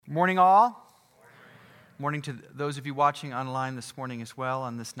Morning, all. Morning to those of you watching online this morning as well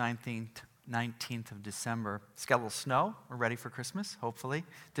on this 19th of December. It's got a little snow. We're ready for Christmas, hopefully.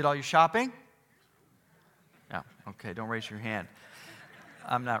 Did all your shopping? Yeah, okay, don't raise your hand.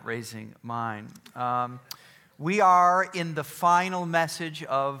 I'm not raising mine. We are in the final message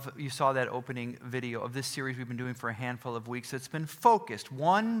of, you saw that opening video of this series we've been doing for a handful of weeks. It's been focused,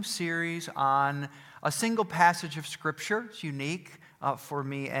 one series on a single passage of Scripture. It's unique for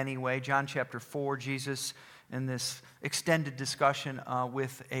me anyway. John chapter 4, Jesus in this extended discussion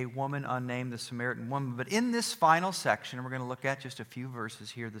with a woman unnamed, the Samaritan woman. But in this final section, and we're going to look at just a few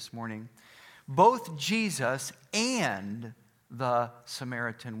verses here this morning, both Jesus and the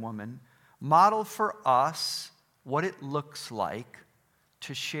Samaritan woman model for us what it looks like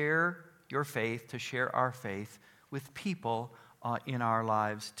to share your faith, to share our faith with people in our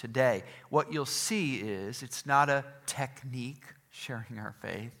lives today. What you'll see is it's not a technique, sharing our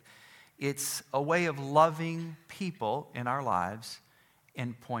faith. It's a way of loving people in our lives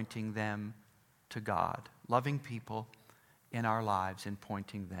and pointing them to God. Loving people in our lives and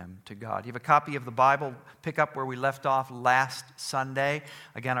pointing them to God. You have a copy of the Bible. Pick up where we left off last Sunday.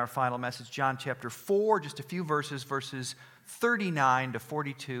 Again, our final message, John chapter 4, just a few verses 39 to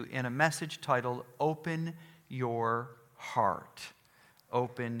 42, in a message titled, Open Your Heart.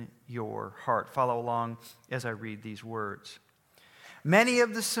 Open your heart. Follow along as I read these words. Many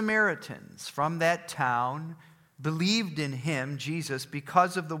of the Samaritans from that town believed in him, Jesus,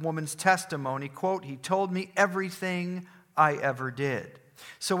 because of the woman's testimony. Quote, he told me everything I ever did.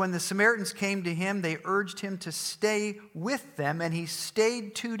 So when the Samaritans came to him, they urged him to stay with them, and he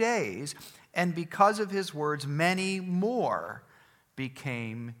stayed 2 days. And because of his words, many more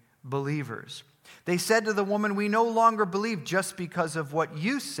became believers. They said to the woman, we no longer believe just because of what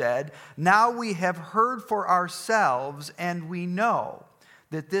you said. Now we have heard for ourselves, and we know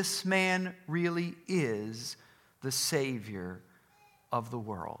that this man really is the Savior of the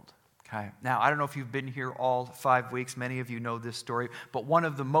world. Okay. Now, I don't know if you've been here all 5 weeks. Many of you know this story. But one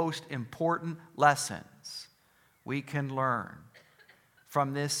of the most important lessons we can learn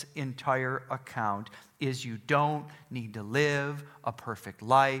from this entire account is you don't need to live a perfect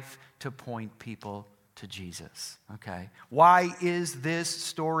life to point people to Jesus, okay? Why is this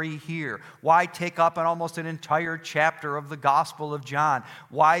story here? Why take up almost an entire chapter of the Gospel of John?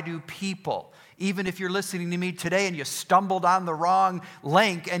 Why do people, even if you're listening to me today and you stumbled on the wrong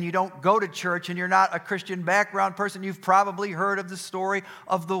link and you don't go to church and you're not a Christian background person, you've probably heard of the story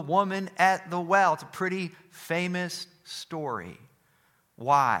of the woman at the well. It's a pretty famous story.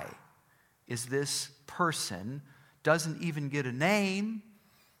 Why is this person doesn't even get a name,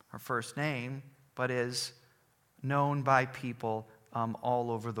 her first name, but is known by people all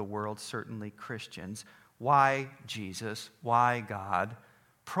over the world, certainly Christians? Why Jesus, why God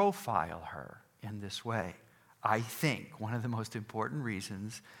profile her in this way? I think one of the most important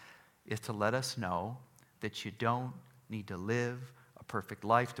reasons is to let us know that you don't need to live a perfect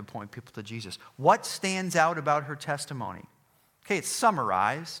life to point people to Jesus. What stands out about her testimony? Okay, it's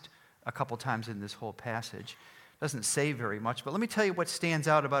summarized a couple times in this whole passage. Doesn't say very much, but let me tell you what stands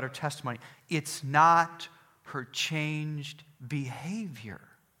out about her testimony. It's not her changed behavior.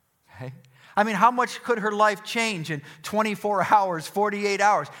 Okay? I mean, how much could her life change in 24 hours, 48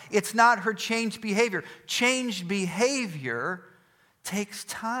 hours? It's not her changed behavior. Changed behavior takes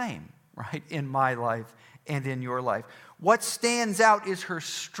time, right, in my life and in your life. What stands out is her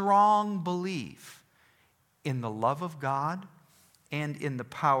strong belief in the love of God and in the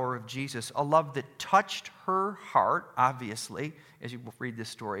power of Jesus, a love that touched her heart, obviously, as you read this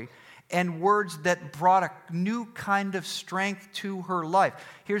story, and words that brought a new kind of strength to her life.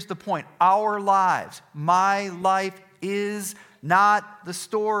 Here's the point. Our lives, my life, is not the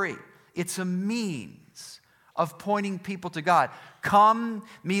story. It's a means of pointing people to God. Come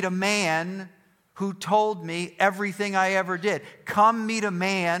meet a man who told me everything I ever did. Come meet a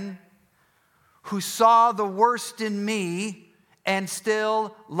man who saw the worst in me and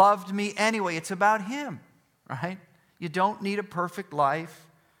still loved me anyway. It's about him, right? You don't need a perfect life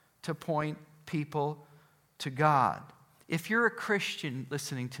to point people to God. If you're a Christian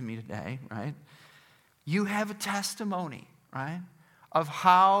listening to me today, right, you have a testimony, right, of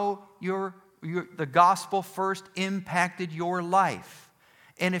how the gospel first impacted your life.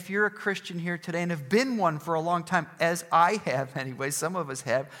 And if you're a Christian here today and have been one for a long time, as I have anyway, some of us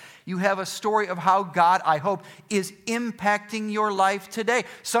have, you have a story of how God, I hope, is impacting your life today.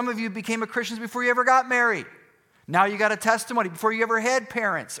 Some of you became a Christian before you ever got married. Now you got a testimony before you ever had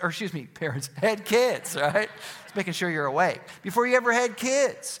had kids, right? Just making sure you're awake. Before you ever had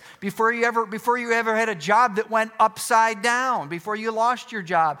kids, before you ever had a job that went upside down, before you lost your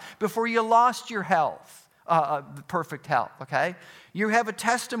job, before you lost your health, perfect health, okay? You have a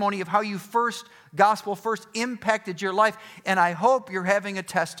testimony of how gospel first impacted your life, and I hope you're having a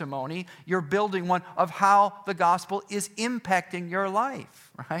testimony, you're building one of how the gospel is impacting your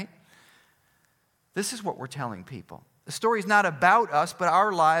life, right? This is what we're telling people. The story is not about us, but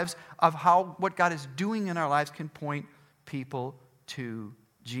our lives, of what God is doing in our lives can point people to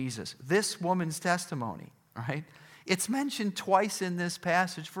Jesus. This woman's testimony, right? It's mentioned twice in this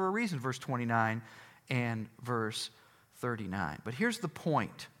passage for a reason, verse 29 and verse 39. But here's the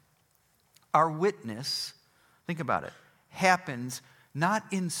point. Our witness, think about it, happens not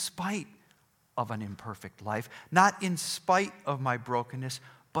in spite of an imperfect life, not in spite of my brokenness,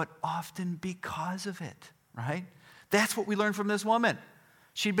 but often because of it, right? That's what we learned from this woman.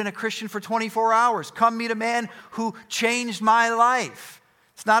 She'd been a Christian for 24 hours. Come meet a man who changed my life.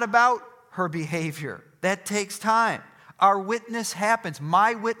 It's not about her behavior. That takes time. Our witness happens.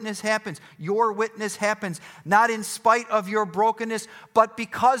 My witness happens. Your witness happens. Not in spite of your brokenness, but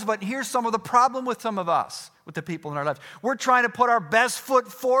because of it. And here's some of the problem with some of us, with the people in our lives. We're trying to put our best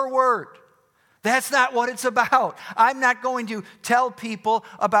foot forward. That's not what it's about. I'm not going to tell people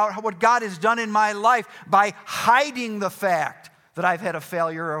about what God has done in my life by hiding the fact that I've had a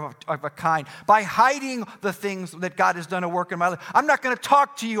failure of a kind, by hiding the things that God has done a work in my life. I'm not going to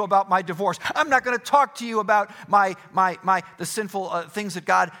talk to you about my divorce. I'm not going to talk to you about the sinful things that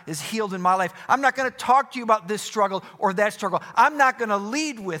God has healed in my life. I'm not going to talk to you about this struggle or that struggle. I'm not going to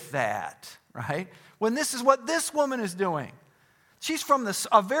lead with that, right? When this is what this woman is doing. She's from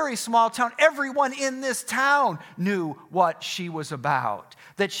a very small town. Everyone in this town knew what she was about,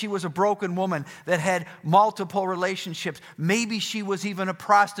 that she was a broken woman that had multiple relationships. Maybe she was even a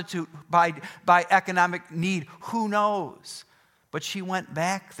prostitute by economic need. Who knows? But she went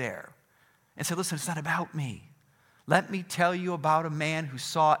back there and said, listen, it's not about me. Let me tell you about a man who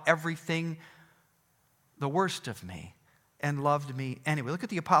saw everything, the worst of me, and loved me anyway. Look at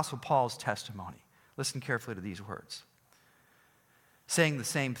the Apostle Paul's testimony. Listen carefully to these words. Saying the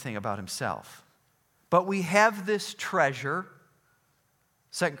same thing about himself. But we have this treasure,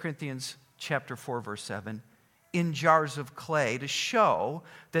 2 Corinthians chapter 4, verse 7, in jars of clay to show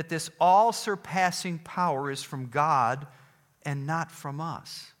that this all-surpassing power is from God and not from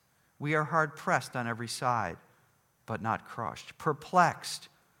us. We are hard-pressed on every side, but not crushed. Perplexed,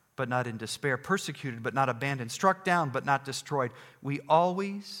 but not in despair. Persecuted, but not abandoned. Struck down, but not destroyed. We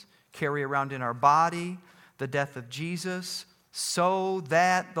always carry around in our body the death of Jesus, so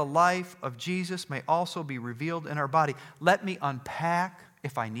that the life of Jesus may also be revealed in our body. Let me unpack,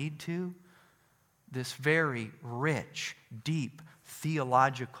 if I need to, this very rich, deep,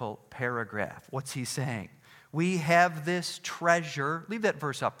 theological paragraph. What's he saying? We have this treasure. Leave that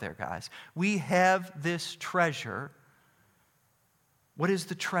verse up there, guys. We have this treasure. What is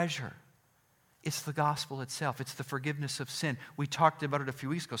the treasure? It's the gospel itself. It's the forgiveness of sin. We talked about it a few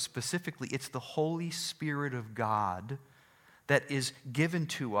weeks ago. Specifically, it's the Holy Spirit of God that is given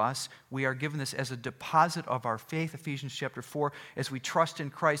to us. We are given this as a deposit of our faith. Ephesians chapter 4, as we trust in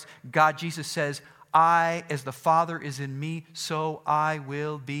Christ, Jesus says, I, as the Father is in me, so I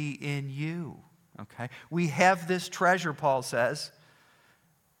will be in you. Okay? We have this treasure, Paul says,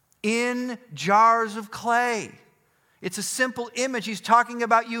 in jars of clay. It's a simple image. He's talking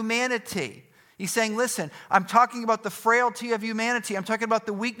about humanity. He's saying, listen, I'm talking about the frailty of humanity. I'm talking about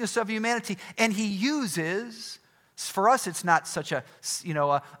the weakness of humanity. And he uses... For us, it's not such an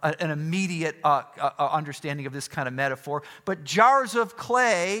immediate understanding of this kind of metaphor. But jars of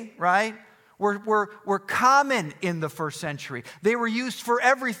clay, right, were common in the first century. They were used for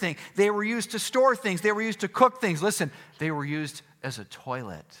everything. They were used to store things. They were used to cook things. Listen, they were used as a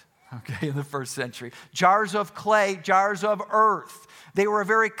toilet, okay, in the first century. Jars of clay, jars of earth. They were a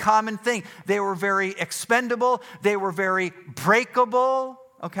very common thing. They were very expendable. They were very breakable,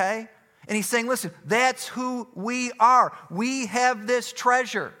 okay? And he's saying, listen, that's who we are. We have this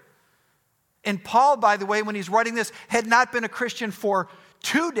treasure. And Paul, by the way, when he's writing this, had not been a Christian for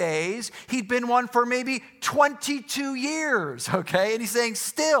 2 days. He'd been one for maybe 22 years, okay? And he's saying,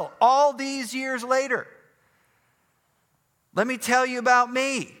 still, all these years later, let me tell you about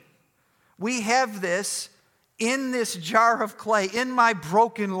me. We have this in this jar of clay, in my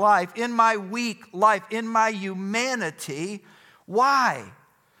broken life, in my weak life, in my humanity. Why?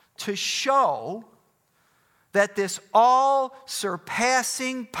 To show that this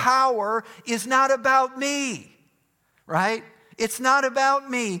all-surpassing power is not about me, right? It's not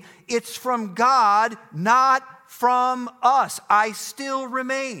about me. It's from God, not from us. I still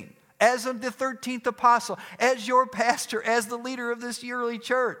remain as of the 13th apostle, as your pastor, as the leader of this early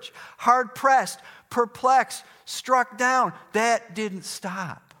church, hard-pressed, perplexed, struck down. That didn't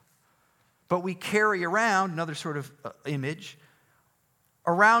stop. But we carry around, another sort of image,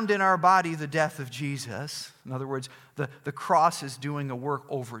 around in our body the death of Jesus. In other words, the cross is doing a work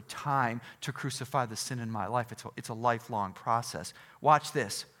over time to crucify the sin in my life. It's a lifelong process. Watch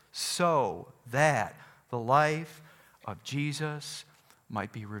this. So that the life of Jesus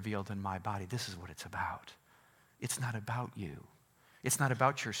might be revealed in my body. This is what it's about. It's not about you. It's not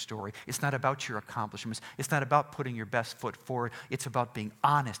about your story. It's not about your accomplishments. It's not about putting your best foot forward. It's about being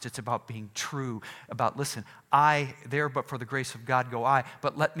honest. It's about being true. About, listen, I there, but for the grace of God go I.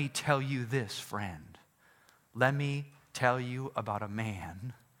 But let me tell you this, friend. Let me tell you about a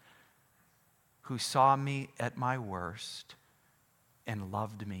man who saw me at my worst and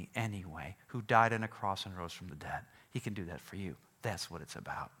loved me anyway, who died on a cross and rose from the dead. He can do that for you. That's what it's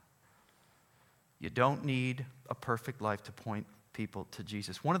about. You don't need a perfect life to point people to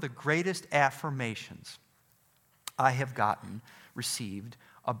Jesus. One of the greatest affirmations I have received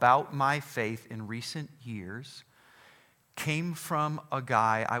about my faith in recent years came from a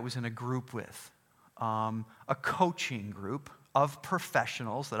guy I was in a group with, a coaching group of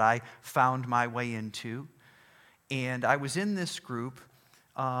professionals that I found my way into. And I was in this group,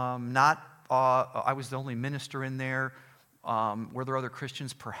 I was the only minister in there. Were there other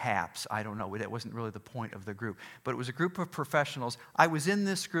Christians? Perhaps. I don't know. That wasn't really the point of the group. But it was a group of professionals. I was in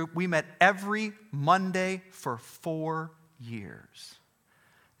this group. We met every Monday for 4 years.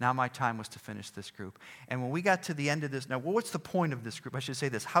 Now my time was to finish this group. And when we got to the end of this, what's the point of this group? I should say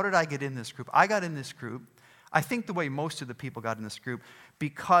this. How did I get in this group? I got in this group, I think the way most of the people got in this group,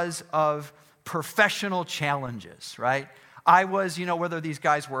 because of professional challenges, right? I was, whether these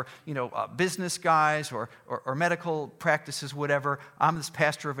guys were, business guys or medical practices, whatever. I'm this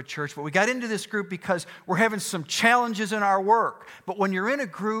pastor of a church. But we got into this group because we're having some challenges in our work. But when you're in a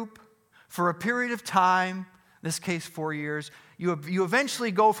group for a period of time, in this case 4 years, you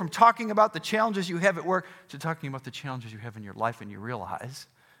eventually go from talking about the challenges you have at work to talking about the challenges you have in your life, and you realize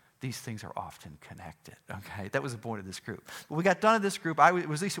these things are often connected, okay? That was the point of this group. When we got done with this group, at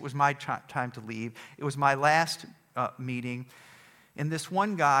least it was my time to leave. It was my last meeting, and this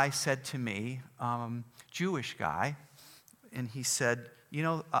one guy said to me, Jewish guy, and he said,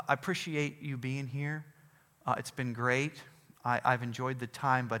 I appreciate you being here. It's been great. I've enjoyed the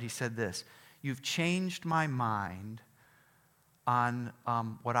time, but he said this, you've changed my mind on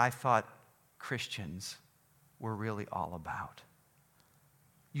what I thought Christians were really all about.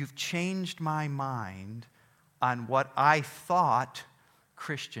 You've changed my mind on what I thought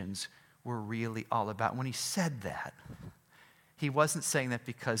Christians were really all about. When he said that, he wasn't saying that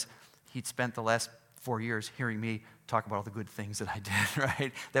because he'd spent the last 4 years hearing me talk about all the good things that I did,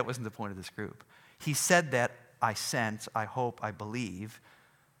 right? That wasn't the point of this group. He said that, I sense, I hope, I believe,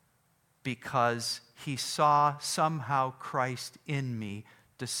 because he saw somehow Christ in me,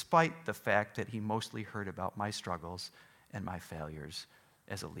 despite the fact that he mostly heard about my struggles and my failures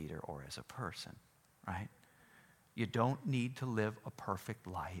as a leader or as a person, right? You don't need to live a perfect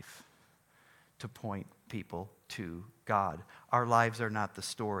life to point people to God. Our lives are not the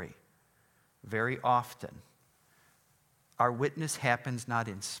story. Very often, our witness happens not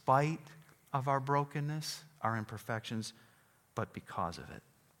in spite of our brokenness, our imperfections, but because of it.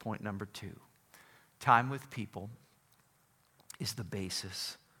 Point number 2, time with people is the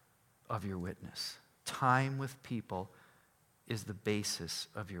basis of your witness. Time with people is the basis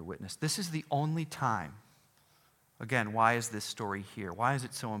of your witness. This is the only time. Again, why is this story here? Why is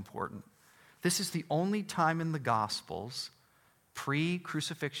it so important? This is the only time in the Gospels,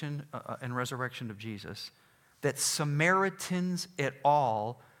 pre-crucifixion and resurrection of Jesus, that Samaritans at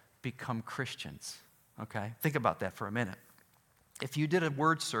all become Christians. Okay? Think about that for a minute. If you did a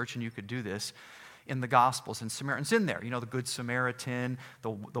word search, and you could do this, in the Gospels, and Samaritans in there. The Good Samaritan,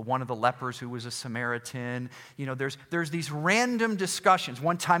 the one of the lepers who was a Samaritan. There's these random discussions.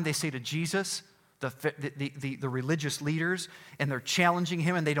 One time they say to Jesus, the religious leaders, and they're challenging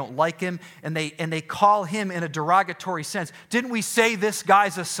him, and they don't like him, and they call him in a derogatory sense. Didn't we say this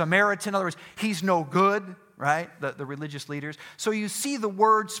guy's a Samaritan? In other words, he's no good, right? The religious leaders. So you see the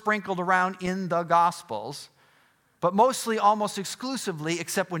word sprinkled around in the Gospels, but mostly, almost exclusively,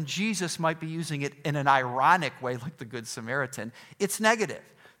 except when Jesus might be using it in an ironic way, like the Good Samaritan, it's negative.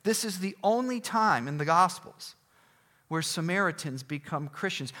 This is the only time in the Gospels where Samaritans become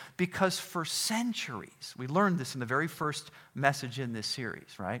Christians, because for centuries, we learned this in the very first message in this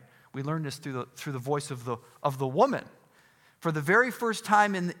series, right? We learned this through the voice of the woman. for the very first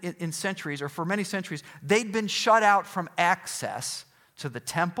time in centuries, or for many centuries, they'd been shut out from access to the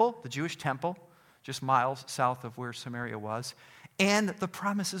temple, the Jewish temple, just miles south of where Samaria was, and the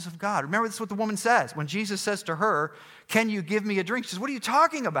promises of God. Remember, this is what the woman says. When Jesus says to her, "Can you give me a drink?" She says, "What are you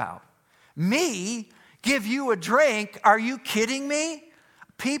talking about? Me give you a drink? Are you kidding me?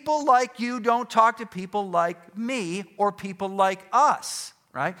 People like you don't talk to people like me or people like us,"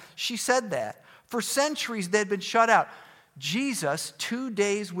 right? She said that. For centuries, they'd been shut out. Jesus, 2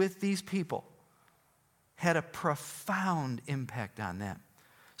 days with these people, had a profound impact on them.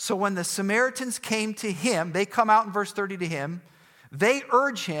 So when the Samaritans came to him, they come out in verse 30 to him, they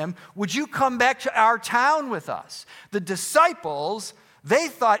urge him, "Would you come back to our town with us?" The disciples, they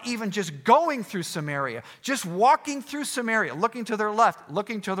thought even just going through Samaria, just walking through Samaria, looking to their left,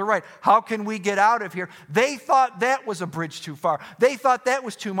 looking to the right, how can we get out of here? They thought that was a bridge too far. They thought that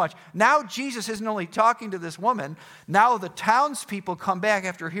was too much. Now Jesus isn't only talking to this woman, now the townspeople come back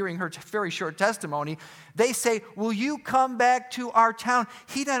after hearing her very short testimony. They say, "Will you come back to our town?"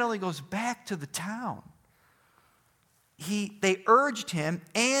 He not only goes back to the town, they urged him,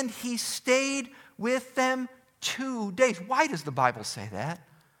 and he stayed with them 2 days. Why does the Bible say that?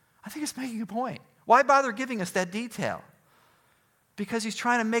 I think it's making a point. Why bother giving us that detail? Because he's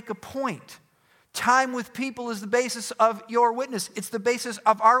trying to make a point. Time with people is the basis of your witness. It's the basis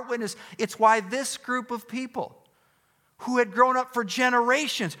of our witness. It's why this group of people who had grown up for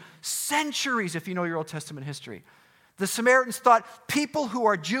generations, centuries, if you know your Old Testament history, the Samaritans thought people who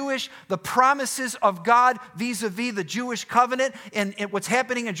are Jewish, the promises of God vis-a-vis the Jewish covenant and what's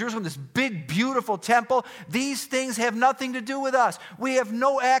happening in Jerusalem, this big, beautiful temple, these things have nothing to do with us. We have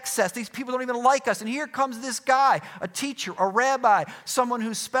no access. These people don't even like us. And here comes this guy, a teacher, a rabbi, someone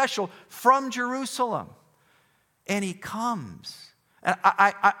who's special from Jerusalem. And he comes. And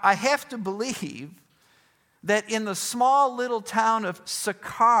I have to believe that in the small little town of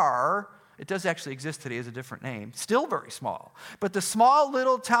Sychar, it does actually exist today as a different name, still very small. But the small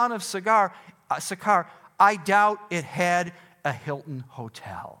little town of Sychar, I doubt it had a Hilton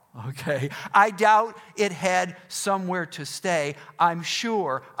hotel, okay? I doubt it had somewhere to stay. I'm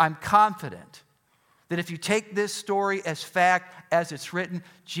sure, I'm confident that if you take this story as fact, as it's written,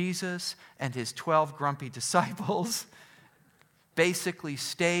 Jesus and his 12 grumpy disciples basically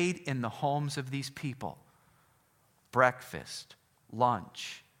stayed in the homes of these people. Breakfast,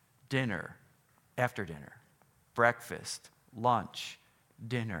 lunch, dinner, after dinner. Breakfast, lunch,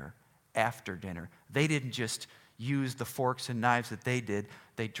 dinner, after dinner. They didn't just use the forks and knives that they did.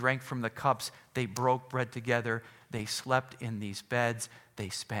 They drank from the cups. They broke bread together. They slept in these beds. They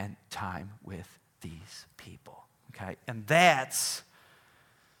spent time with these people. Okay? And that's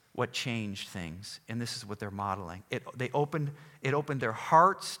what changed things. And this is what they're modeling. It opened their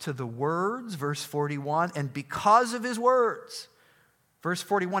hearts to the words, verse 41, and because of his words, verse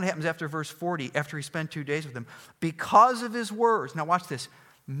 41 happens after verse 40, after he spent 2 days with them. Because of his words, now watch this,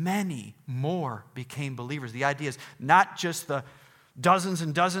 many more became believers. The idea is not just the dozens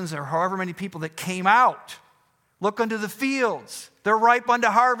and dozens or however many people that came out. Look unto the fields. They're ripe unto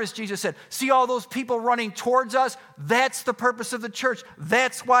harvest, Jesus said. See all those people running towards us? That's the purpose of the church.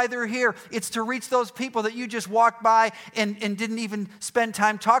 That's why they're here. It's to reach those people that you just walked by and didn't even spend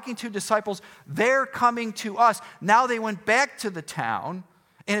time talking to, disciples. They're coming to us. Now they went back to the town,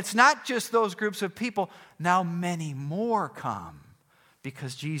 and it's not just those groups of people. Now many more come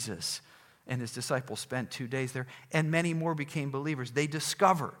because Jesus and his disciples spent 2 days there, and many more became believers. They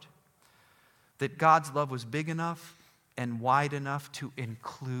discovered that God's love was big enough and wide enough to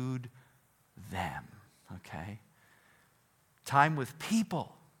include them, okay? Time with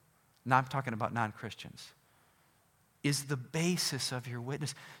people, now I'm talking about non-Christians, is the basis of your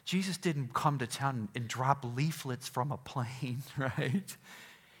witness. Jesus didn't come to town and drop leaflets from a plane, right?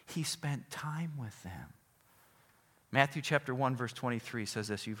 He spent time with them. Matthew chapter 1, verse 23 says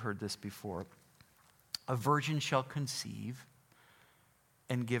this, you've heard this before. A virgin shall conceive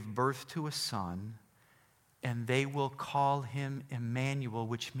and give birth to a son, and they will call him Emmanuel,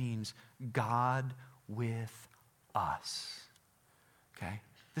 which means God with us. Okay?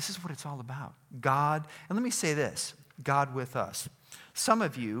 This is what it's all about. God, and let me say this, God with us. Some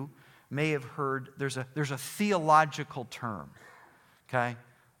of you may have heard, there's a theological term, okay?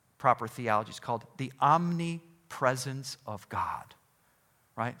 Proper theology. It's called the omnipresence of God,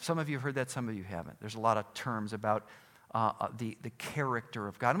 right? Some of you have heard that, some of you haven't. There's a lot of terms about the character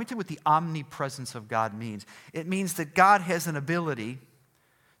of God. Let me tell you what the omnipresence of God means. It means that God has an ability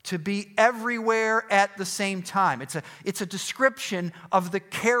to be everywhere at the same time. It's a description of the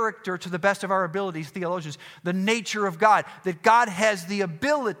character, to the best of our abilities, theologians, the nature of God. That God has the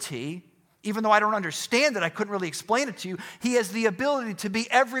ability Even though I don't understand it, I couldn't really explain it to you. He has the ability to be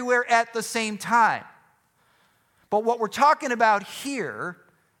everywhere at the same time. But what we're talking about here,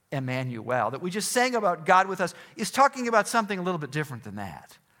 Emmanuel, that we just sang about God with us, is talking about something a little bit different than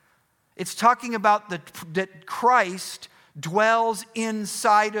that. It's talking about that Christ dwells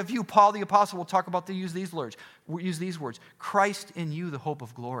inside of you. Paul the Apostle will talk about use these words. Christ in you, the hope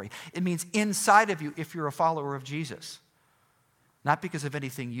of glory. It means inside of you if you're a follower of Jesus. Not because of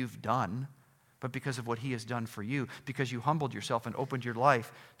anything you've done, but because of what he has done for you, because you humbled yourself and opened your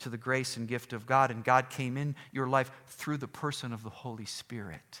life to the grace and gift of God, and God came in your life through the person of the Holy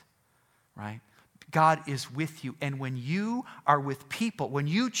Spirit, right? God is with you, and when you are with people, when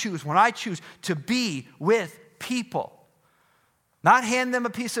I choose to be with people, not hand them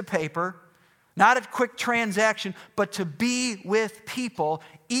a piece of paper, not a quick transaction, but to be with people,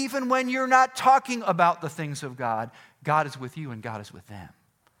 even when you're not talking about the things of God, God is with you and God is with them.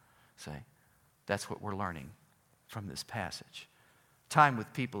 See, that's what we're learning from this passage. Time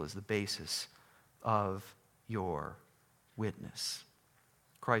with people is the basis of your witness.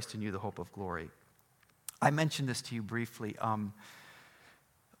 Christ in you, the hope of glory. I mentioned this to you briefly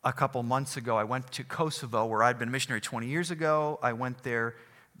a couple months ago. I went to Kosovo, where I'd been a missionary 20 years ago. I went there.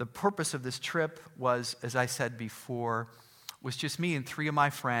 The purpose of this trip was, as I said before, was just me and 3 of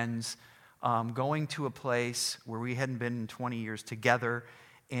my friends going to a place where we hadn't been in 20 years together,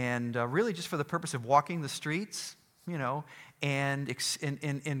 and really just for the purpose of walking the streets, and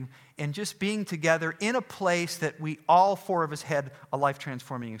just being together in a place that we, all 4 of us, had a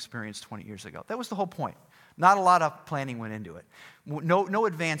life-transforming experience 20 years ago. That was the whole point. Not a lot of planning went into it. No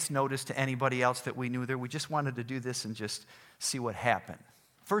advance notice to anybody else that we knew there. We just wanted to do this and just see what happened.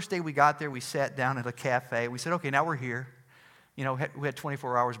 First day we got there, we sat down at a cafe. We said, okay, now we're here. We had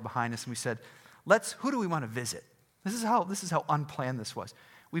 24 hours behind us, and we said, who do we want to visit? This is how unplanned this was.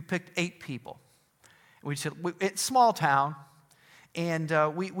 We picked 8 people. We said, it's a small town,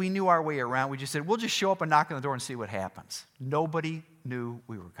 and we knew our way around. We just said, we'll just show up and knock on the door and see what happens. Nobody knew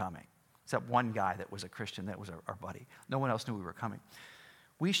we were coming, except one guy that was a Christian, that was our buddy. No one else knew we were coming.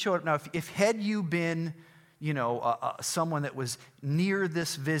 We showed up. Now, if had you been, someone that was near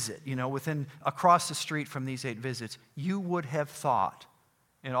this visit, across the street from these 8 visits, you would have thought,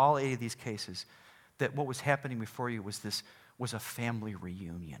 in all 8 of these cases, that what was happening before you was a family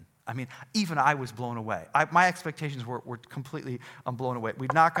reunion. I mean, even I was blown away. My expectations were completely blown away.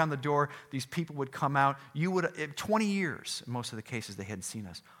 We'd knock on the door. These people would come out. 20 years, in most of the cases, they hadn't seen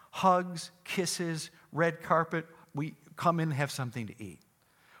us. Hugs, kisses, red carpet. We come in and have something to eat.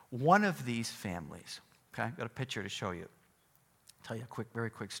 One of these families, okay, I've got a picture to show you. I'll tell you a very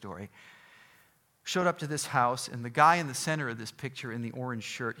quick story. Showed up to this house, and the guy in the center of this picture in the orange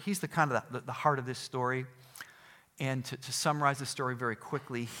shirt, he's the kind of the heart of this story. And to summarize the story very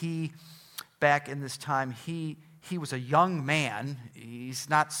quickly, back in this time, he was a young man. He's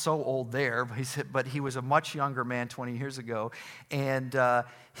not so old there, but he was a much younger man 20 years ago. And 2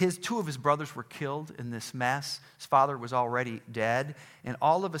 of his brothers were killed in this mess. His father was already dead. And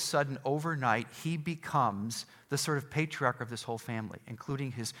all of a sudden, overnight, he becomes the sort of patriarch of this whole family,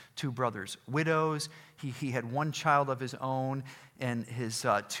 including his 2 brothers, widows. He had 1 child of his own, and his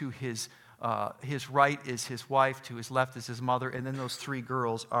right is his wife, to his left is his mother, and then those 3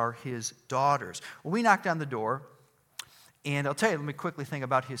 girls are his daughters. Well, we knocked on the door, and I'll tell you, let me quickly think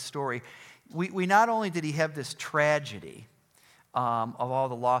about his story. We not only did he have this tragedy of all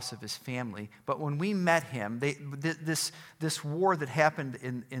the loss of his family, but when we met him, this war that happened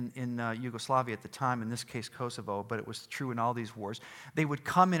in Yugoslavia at the time, in this case Kosovo, but it was true in all these wars, they would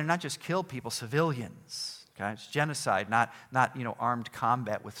come in and not just kill people, civilians. Okay? It's genocide, not armed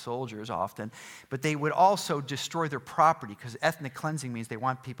combat with soldiers often. But they would also destroy their property, because ethnic cleansing means they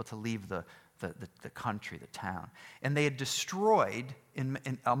want people to leave the country, the town. And they had destroyed,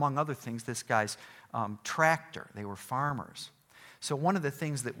 among other things, this guy's tractor. They were farmers. So one of the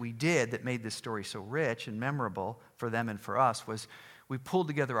things that we did that made this story so rich and memorable for them and for us was we pulled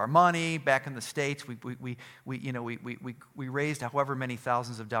together our money back in the States. We raised however many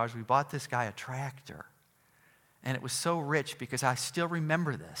thousands of dollars. We bought this guy a tractor. And it was so rich because I still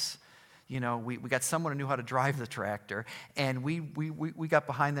remember this. We got someone who knew how to drive the tractor, and we got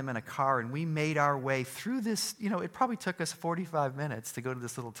behind them in a car, and we made our way through this. It probably took us 45 minutes to go to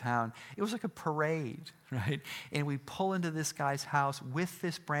this little town. It was like a parade, right? And we pull into this guy's house with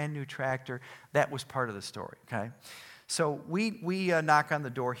this brand new tractor. That was part of the story, okay? So we knock on the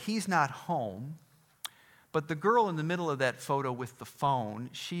door. He's not home, but the girl in the middle of that photo with the phone,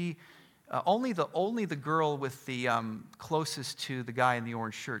 only the girl with the closest to the guy in the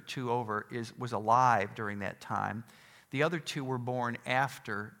orange shirt, 2 over, was alive during that time. The other two were born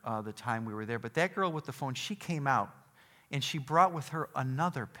after the time we were there. But that girl with the phone, she came out, and she brought with her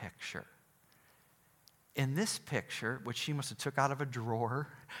another picture. In this picture, which she must have took out of a drawer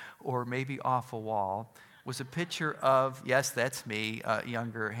or maybe off a wall, was a picture of, yes, that's me,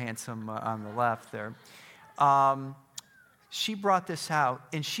 younger, handsome on the left there. She brought this out,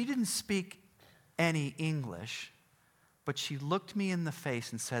 and she didn't speak any English, but she looked me in the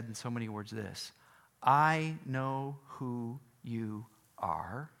face and said in so many words this: I know who you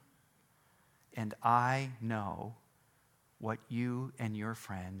are, and I know what you and your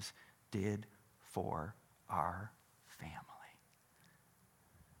friends did for our family.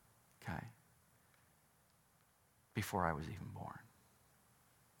 Okay? Before I was even born.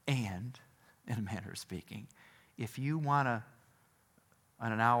 And, in a manner of speaking, if you want to,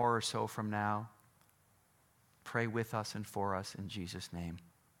 on an hour or so from now, pray with us and for us in Jesus' name,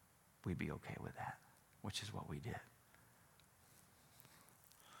 we'd be okay with that, which is what we did.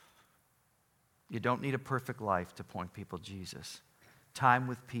 You don't need a perfect life to point people to Jesus. Time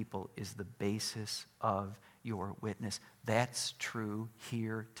with people is the basis of your witness. That's true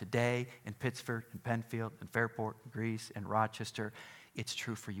here today in Pittsford, in Penfield, in Fairport, in Greece, in Rochester. It's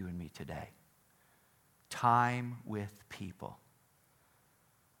true for you and me today. Time with people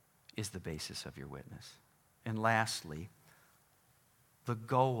is the basis of your witness. And lastly, the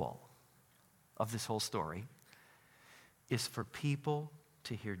goal of this whole story is for people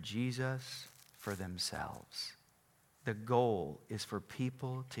to hear Jesus for themselves. The goal is for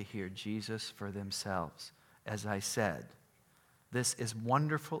people to hear Jesus for themselves. As I said, this, as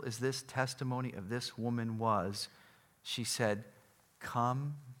wonderful as this testimony of this woman was, she said,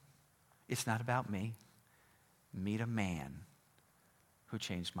 come, it's not about me. Meet a man who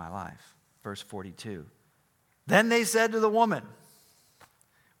changed my life. Verse 42. Then they said to the woman,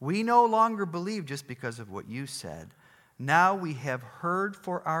 we no longer believe just because of what you said. Now we have heard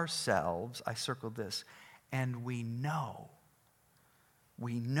for ourselves, I circled this, and we know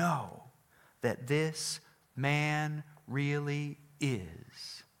that this man really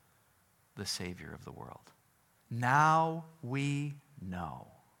is the Savior of the world. Now we know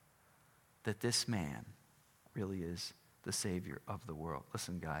that this man really is the Savior of the world.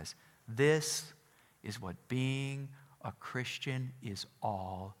 Listen, guys, this is what being a Christian is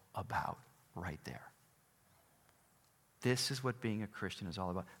all about right there. This is what being a Christian is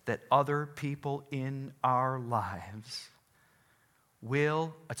all about. That other people in our lives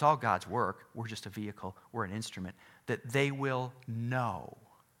will, it's all God's work, we're just a vehicle, we're an instrument, that they will know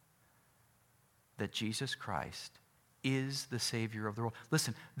that Jesus Christ is the Savior of the world.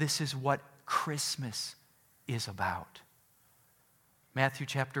 Listen, this is what Christmas is about. Matthew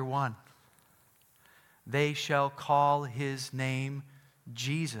chapter 1. They shall call his name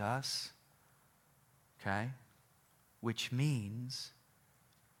Jesus, okay? Which means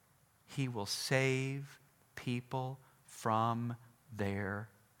he will save people from their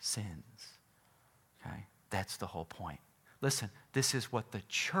sins. Okay? That's the whole point. Listen, this is what the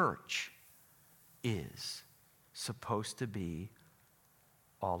church is supposed to be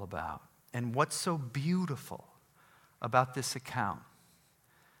all about. And what's so beautiful about this account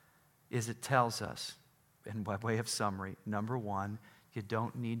is it tells us, in by way of summary, number one, you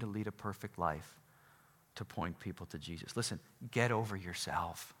don't need to lead a perfect life to point people to Jesus. Listen, get over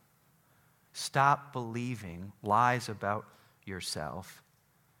yourself. Stop believing lies about yourself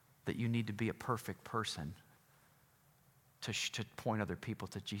that you need to be a perfect person to point other people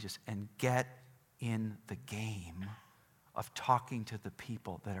to Jesus, and get in the game of talking to the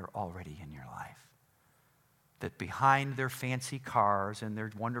people that are already in your life. That behind their fancy cars and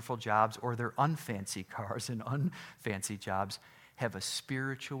their wonderful jobs, or their unfancy cars and unfancy jobs, have a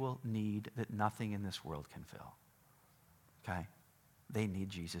spiritual need that nothing in this world can fill. Okay? They need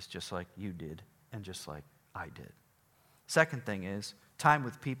Jesus just like you did and just like I did. Second thing is, time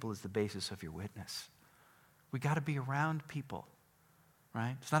with people is the basis of your witness. We got to be around people,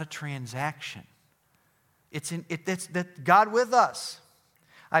 right? It's not a transaction. It's that God with us.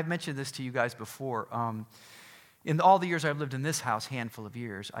 I've mentioned this to you guys before. In all the years I've lived in this house, handful of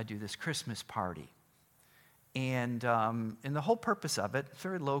years, I do this Christmas party. And the whole purpose of it,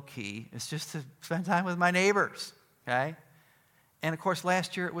 very low-key, is just to spend time with my neighbors, okay? And, of course,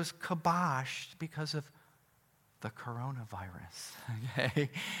 last year it was kiboshed because of the coronavirus, okay?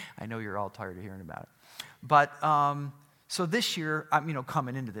 I know you're all tired of hearing about it. But, so this year, I'm,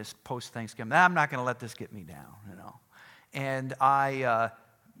 coming into this post-Thanksgiving, I'm not going to let this get me down, And I,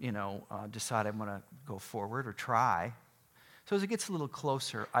 decide I'm going to go forward or try. So as it gets a little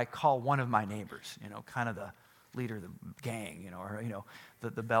closer, I call one of my neighbors, kind of the leader of the gang, or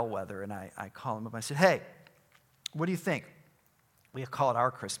the bellwether, and I call him up. I said, hey, What do you think? We call it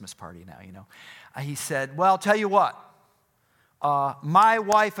our Christmas party now, you know. He said, well, tell you what, my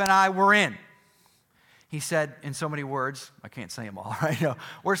wife and I were in. He said in so many words, I can't say them all, right? You know,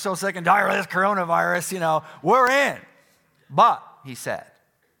 we're so sick and tired of this coronavirus, you know, we're in. But, he said,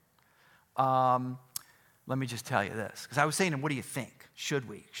 let me just tell you this. Because I was saying to him, what do you think? Should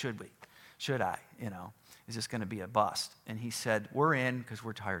we? Should I? You know, is this going to be a bust? And he said, we're in because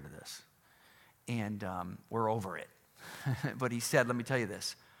we're tired of this. And we're over it. But he said, let me tell you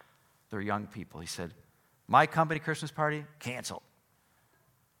this. They're young people. He said, my company Christmas party, canceled.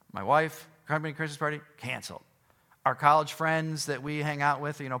 My wife, company Christmas party, canceled. Our college friends that we hang out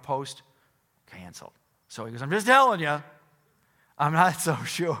with, you know, post, canceled. So he goes, I'm just telling you, I'm not so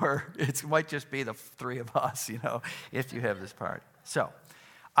sure. It might just be the three of us, you know, if you have this party. So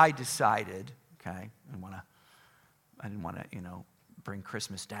I decided, okay, I didn't want to, you know, bring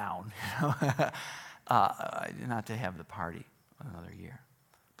Christmas down, you know, not to have the party another year.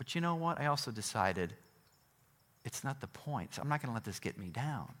 But you know what? I also decided it's not the point. So I'm not going to let this get me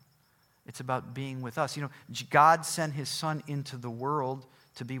down. It's about being with us. You know, God sent his son into the world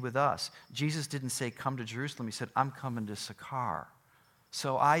to be with us. Jesus didn't say, come to Jerusalem. He said, I'm coming to Sychar.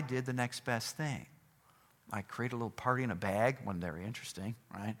 So I did the next best thing. I created a little party in a bag. Wasn't very interesting,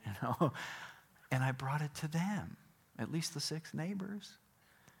 right? You know, and I brought it to them, at least the 6 neighbors,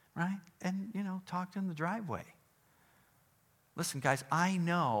 right? And, you know, talked in the driveway. Listen, guys, I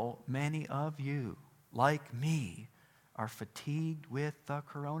know many of you, like me, are fatigued with the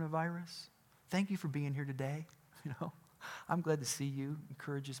coronavirus. Thank you for being here today. You know, I'm glad to see you.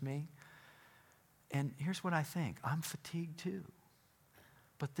 Encourages me. And here's what I think. I'm fatigued too.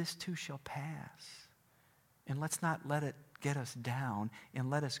 But this too shall pass. And let's not let it get us down. And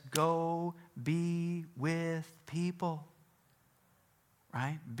let us go be with people.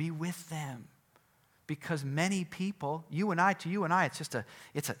 Right? Be with them. Because many people, to you and I,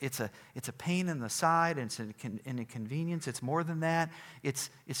 it's a pain in the side, and it's an inconvenience. It's more than that. It's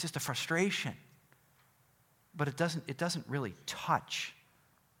just a frustration. But it doesn't really touch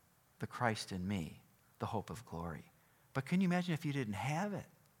the Christ in me, the hope of glory. But can you imagine if you didn't have it?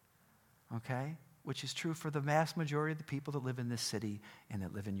 Okay? Which is true for the vast majority of the people that live in this city and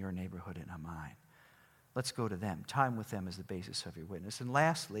that live in your neighborhood and in mine. Let's go to them. Time with them is the basis of your witness. And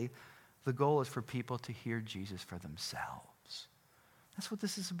lastly, the goal is for people to hear Jesus for themselves. That's what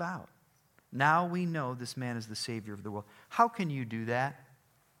this is about. Now we know this man is the Savior of the world. How can you do that?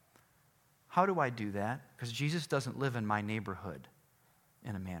 How do I do that? Because Jesus doesn't live in my neighborhood,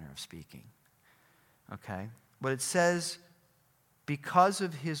 in a manner of speaking. Okay? But it says, because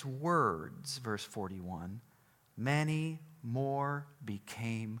of his words, verse 41, many more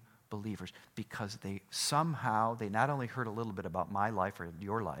became believers. Because they not only heard a little bit about my life or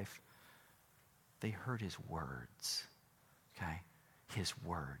your life, they heard his words, okay? His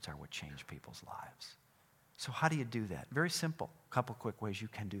words are what change people's lives. So how do you do that? Very simple. A couple quick ways you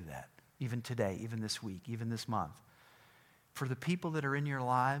can do that. Even today, even this week, even this month. For the people that are in your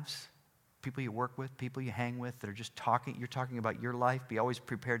lives, people you work with, people you hang with that are just talking, you're talking about your life, be always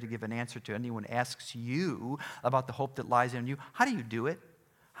prepared to give an answer to anyone who asks you about the hope that lies in you. How do you do it?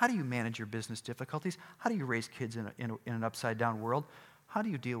 How do you manage your business difficulties? How do you raise kids in an upside-down world? How do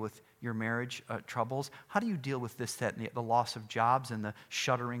you deal with your marriage troubles? How do you deal with this, that, and the loss of jobs and the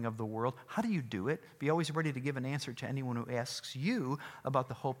shuttering of the world? How do you do it? Be always ready to give an answer to anyone who asks you about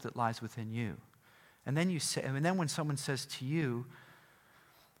the hope that lies within you. And then when someone says to you,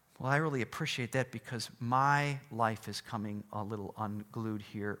 well, I really appreciate that because my life is coming a little unglued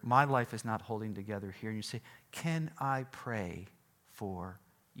here. My life is not holding together here. And you say, can I pray for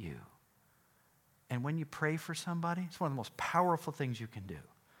you? And when you pray for somebody, it's one of the most powerful things you can do.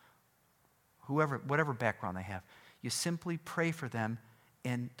 Whatever background they have, you simply pray for them,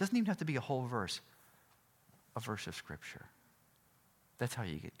 and it doesn't even have to be a whole verse, a verse of Scripture. That's how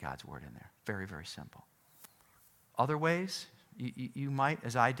you get God's word in there. Very, very simple. Other ways, you might,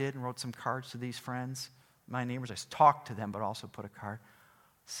 as I did, and wrote some cards to these friends, my neighbors. I talked to them, but also put a card.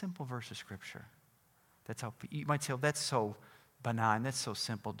 Simple verse of Scripture. That's how you might say, oh, that's so benign, that's so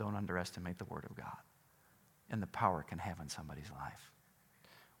simple. Don't underestimate the Word of God and the power it can have on somebody's life.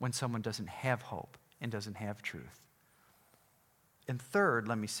 When someone doesn't have hope and doesn't have truth. And third,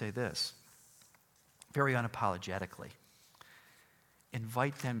 let me say this, very unapologetically.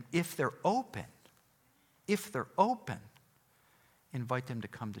 Invite them, if they're open, invite them to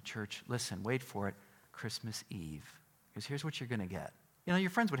come to church. Listen, wait for it, Christmas Eve. Because here's what you're going to get. You know, your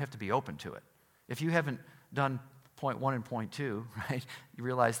friends would have to be open to it. If you haven't done point 1 and point 2, right, you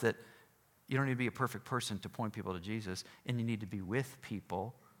realize that you don't need to be a perfect person to point people to Jesus, and you need to be with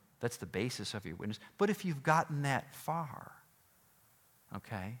people That's the basis of your witness. But if you've gotten that far,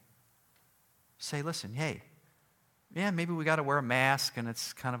 okay, say, listen, hey, yeah, maybe we got to wear a mask and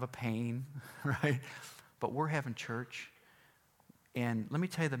it's kind of a pain, right? But we're having church. And let me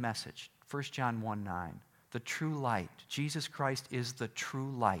tell you the message. 1 John 1:9, the true light. Jesus Christ is the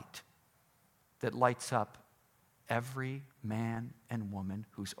true light that lights up every man and woman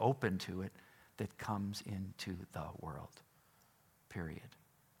who's open to it that comes into the world. Period.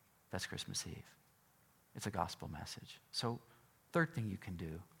 That's Christmas Eve. It's a gospel message. So, third thing you can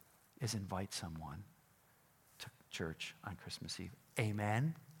do is invite someone to church on Christmas Eve.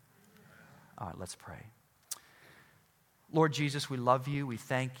 Amen? All right, let's pray. Lord Jesus, we love you. We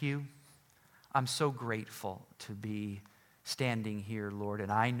thank you. I'm so grateful to be standing here, Lord,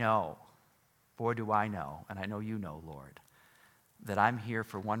 and I know, boy, do I know, and I know you know, Lord, that I'm here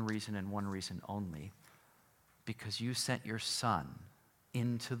for one reason and one reason only, because you sent your Son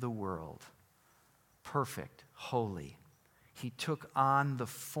into the world, perfect, holy. He took on the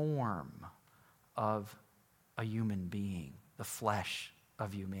form of a human being, the flesh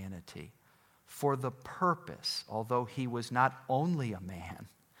of humanity, for the purpose, although he was not only a man,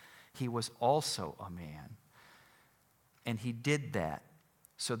 he was also a man. And he did that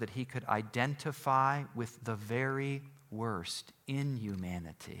so that he could identify with the very worst in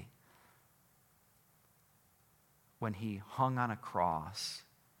humanity when he hung on a cross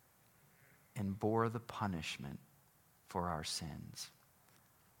and bore the punishment for our sins.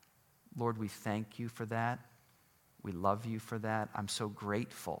 Lord, we thank you for that. We love you for that. I'm so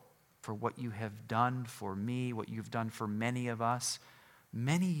grateful for what you have done for me, what you've done for many of us.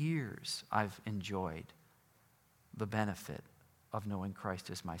 Many years I've enjoyed the benefit of knowing Christ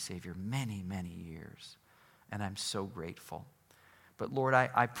as my Savior. Many, many years. And I'm so grateful. But Lord,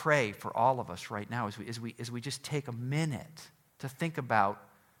 I pray for all of us right now as we just take a minute to think about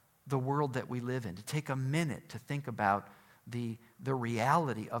the world that we live in, to take a minute to think about the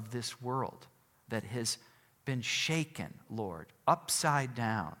reality of this world that has been shaken, Lord, upside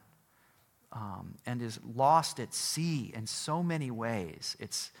down, and is lost at sea in so many ways.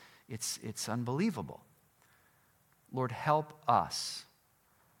 It's unbelievable. Lord, help us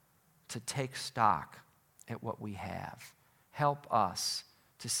to take stock at what we have. Help us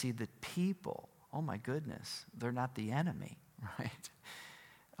to see that people, oh my goodness, they're not the enemy, right?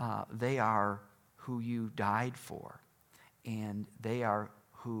 They are who you died for, and they are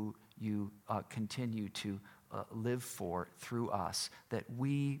who you continue to live for through us, that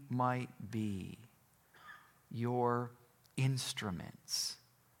we might be your instruments,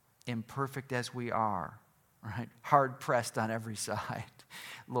 imperfect as we are, right? Hard pressed on every side,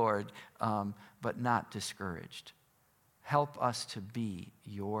 Lord, but not discouraged. Help us to be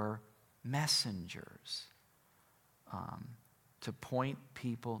your messengers, to point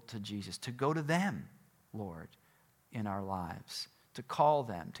people to Jesus, to go to them, Lord, in our lives, to call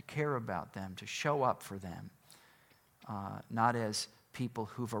them, to care about them, to show up for them, not as people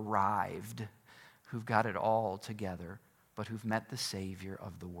who've arrived, who've got it all together, but who've met the Savior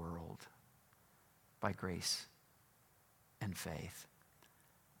of the world by grace and faith.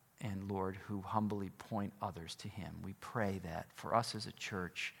 And Lord, who humbly point others to him. We pray that for us as a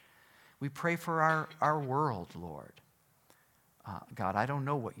church. We pray for our world, Lord. God, I don't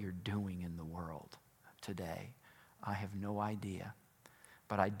know what you're doing in the world today. I have no idea.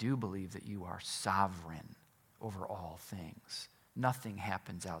 But I do believe that you are sovereign over all things. Nothing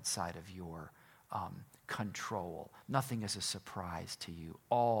happens outside of your control. Nothing is a surprise to you.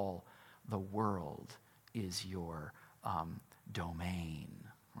 All the world is your domain,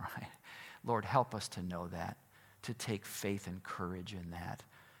 right? Lord, help us to know that, to take faith and courage in that.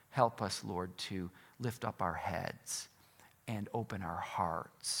 Help us, Lord, to lift up our heads and open our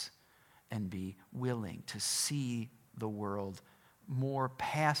hearts and be willing to see the world more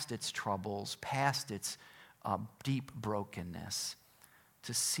past its troubles, past its deep brokenness,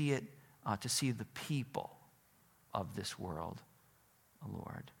 to see it, to see the people of this world,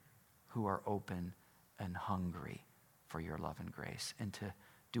 Lord, who are open and hungry for your love and grace, and to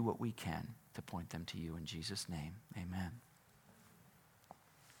do what we can to point them to you in Jesus' name. Amen.